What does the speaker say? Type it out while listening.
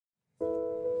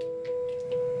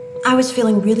I was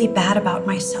feeling really bad about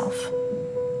myself.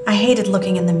 I hated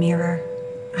looking in the mirror.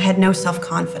 I had no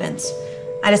self-confidence.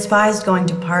 I despised going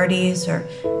to parties or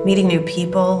meeting new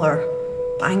people or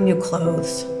buying new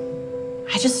clothes.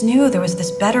 I just knew there was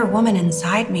this better woman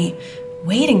inside me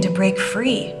waiting to break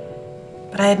free,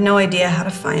 but I had no idea how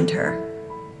to find her.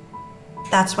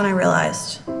 That's when I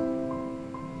realized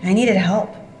I needed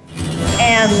help.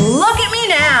 And look at me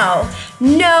now.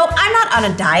 No, I'm not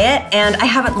on a diet and I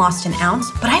haven't lost an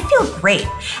ounce, but I feel great.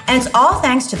 And it's all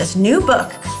thanks to this new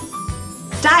book,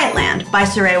 Dietland by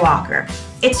Saray Walker.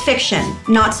 It's fiction,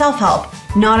 not self-help,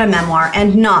 not a memoir,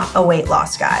 and not a weight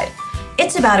loss guide.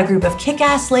 It's about a group of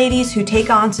kick-ass ladies who take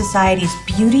on society's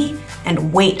beauty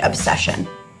and weight obsession.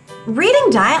 Reading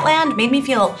Dietland made me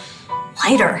feel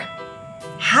lighter,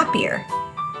 happier,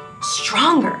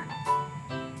 stronger.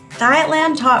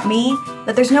 Dietland taught me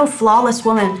that there's no flawless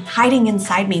woman hiding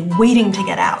inside me waiting to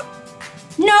get out.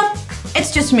 Nope,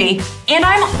 it's just me, and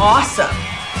I'm awesome.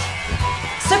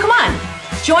 So come on,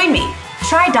 join me,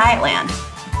 try Dietland.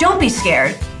 Don't be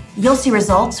scared, you'll see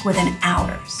results within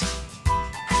hours.